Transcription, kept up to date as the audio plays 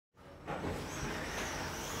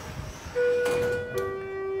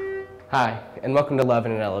Hi, and welcome to Love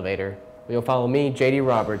in an Elevator. You'll follow me, JD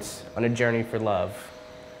Roberts, on a journey for love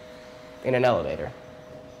in an elevator.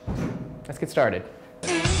 Let's get started.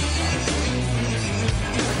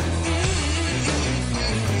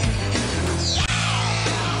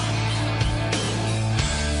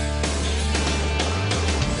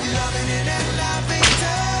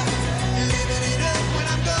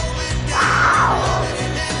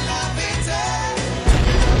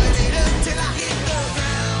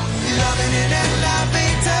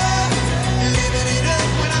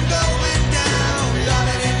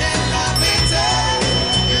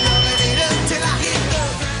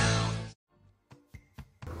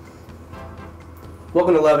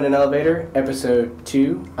 Welcome to Love in an Elevator, episode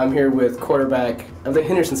 2. I'm here with quarterback of the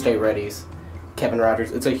Henderson State Reddies, Kevin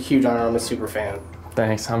Rodgers. It's a huge honor. I'm a super fan.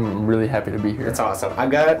 Thanks. I'm really happy to be here. That's awesome.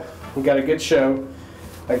 We got a good show.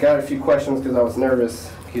 I got a few questions because I was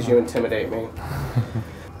nervous because you intimidate me.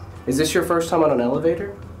 Is this your first time on an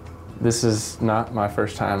elevator? This is not my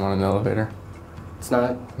first time on an elevator. It's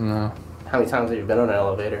not? No. How many times have you been on an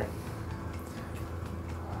elevator?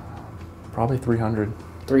 Probably 300.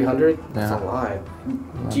 300? Yeah. That's a lot.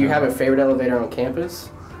 Do you have a favorite elevator on campus?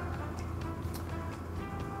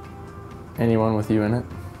 Anyone with you in it?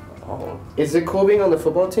 Oh. Is it cool being on the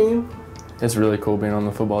football team? It's really cool being on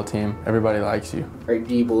the football team. Everybody likes you. Or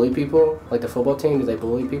do you bully people? Like the football team, do they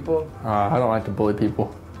bully people? I don't like to bully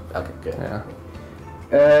people. Okay, good.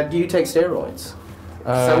 Yeah. Do you take steroids?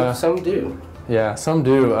 Some do. Yeah, some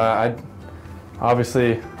do.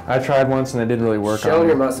 Obviously, I tried once and it didn't really work. Show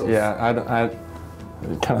your muscles. Yeah,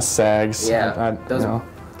 it kind of sags. Yeah.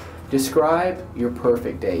 Describe your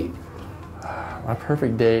perfect date. My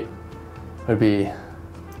perfect date would be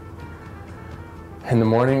in the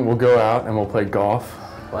morning. We'll go out and we'll play golf.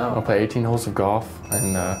 Wow. We'll play 18 holes of golf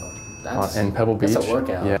in Pebble Beach. That's a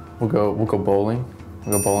workout. Yeah. We'll go bowling.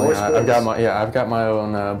 We'll go bowling. I've got my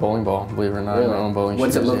own bowling ball. Believe it or not, really? my own bowling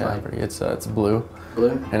What's shoes. It look yeah, like? It's blue.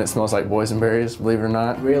 Blue? And it smells like boysenberries, believe it or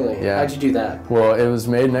not. Really? Yeah. How'd you do that? Well, it was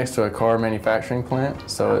made next to a car manufacturing plant,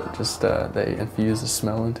 so it just they infuse the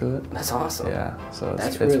smell into it. That's awesome. Yeah. So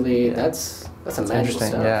that's a magical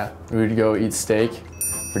stuff. Yeah. We'd go eat steak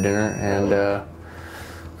for dinner,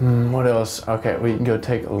 and what else? Okay, we can go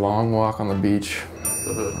take a long walk on the beach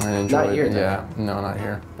and enjoy. Not here, it. though. Yeah. No, not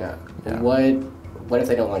here. Yeah. Yeah. What if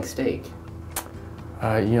they don't like steak?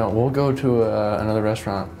 We'll go to another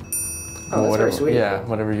restaurant. Oh, that's very sweet. Yeah,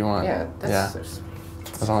 whatever you want. Yeah, that's so sweet.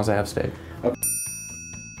 As long as they have steak. Okay.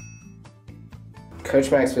 Coach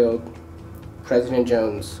Maxfield, President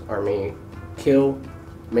Jones, or me. Kill,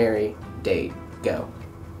 marry, date, go.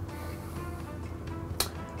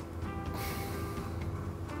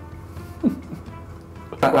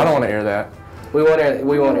 I don't want to air that. We won't air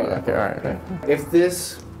that. Okay, all right. If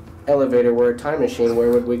this elevator were a time machine, where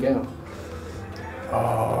would we go?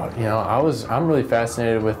 Oh, I'm really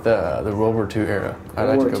fascinated with the World War II era. I'd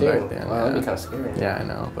like to go back then. Wow, that'd be kind of scary. Yeah, I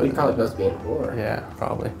know. But we'd probably both be in war. Yeah,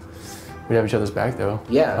 probably. We'd have each other's back though.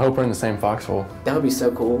 Yeah. I hope we're in the same foxhole. That would be so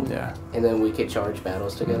cool. Yeah. And then we could charge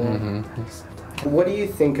battles together. Mm-hmm. What do you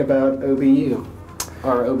think about OBU?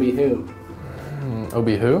 Or OB who? OB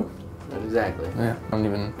who? Exactly. Yeah,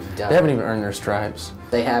 they haven't even earned their stripes.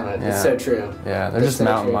 They haven't. Yeah. It's so true. Yeah, they're just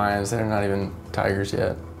mountain lions. They're not even tigers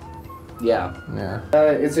yet. Yeah. Yeah.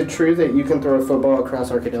 Is it true that you can throw a football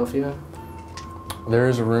across Arkadelphia? There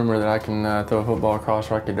is a rumor that I can throw a football across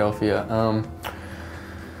Arkadelphia.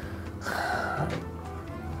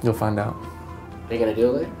 You'll find out. Are you gonna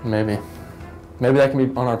do it? Maybe. Maybe that can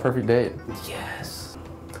be on our perfect date. Yes.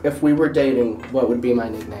 If we were dating, what would be my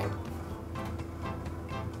nickname?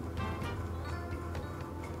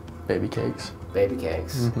 Baby cakes. Baby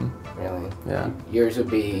cakes. Mm-hmm. Really? Yeah. Yours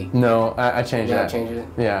would be. No, I changed that. Change it?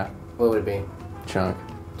 Yeah. What would it be? Chunk.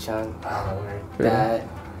 Chunk. Oh, Really? that.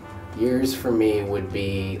 Yours for me would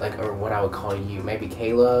be or what I would call you, maybe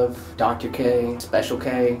K-Love, Dr. K, Special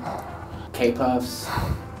K, K-Puffs.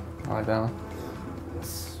 I like that one.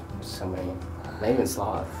 It's so many. Maybe even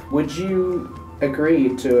Sloth. Would you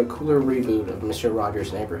agree to a cooler reboot of Mr.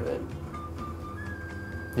 Rogers' Neighborhood?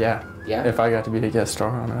 Yeah. Yeah? If I got to be the guest star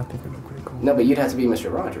on it, I think it would be pretty cool. No, but you'd have to be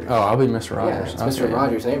Mr. Rogers. Oh, I'll be Mr. Rogers. Yeah, it's Mr.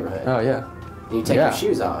 Rogers' Neighborhood. Oh, yeah. You take your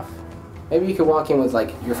shoes off. Maybe you could walk in with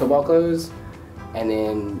your football clothes and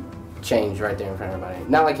then change right there in front of everybody.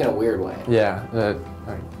 Not in a weird way. Yeah. That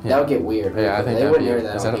would get weird. Yeah, I think they wouldn't air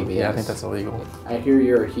that on PBS. Yeah, I think that's illegal. I hear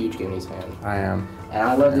you're a huge Goonies fan. I am. And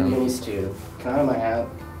I love the Goonies too. Can I have my hat?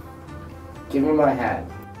 Give me my hat.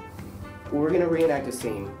 We're gonna reenact a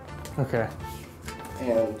scene. Okay.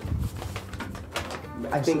 And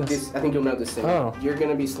I think you'll know this scene. Oh. You're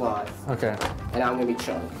gonna be Sloth. Okay. And I'm gonna be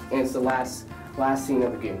Chunk. And it's the last Last scene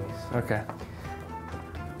of the Goonies. Okay.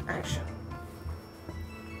 Action.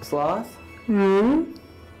 Sloth?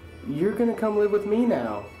 You're gonna come live with me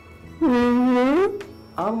now.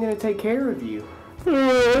 I'm gonna take care of you.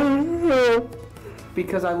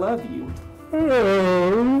 Because I love you.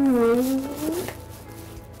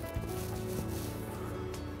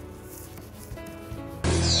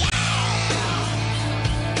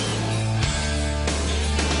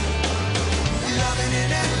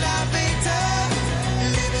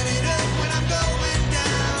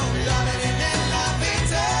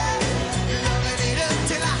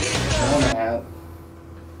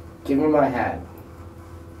 Give me my hat.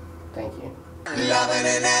 Thank you. Loving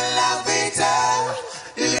it and loving it,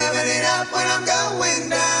 living it up when I'm going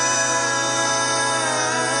down.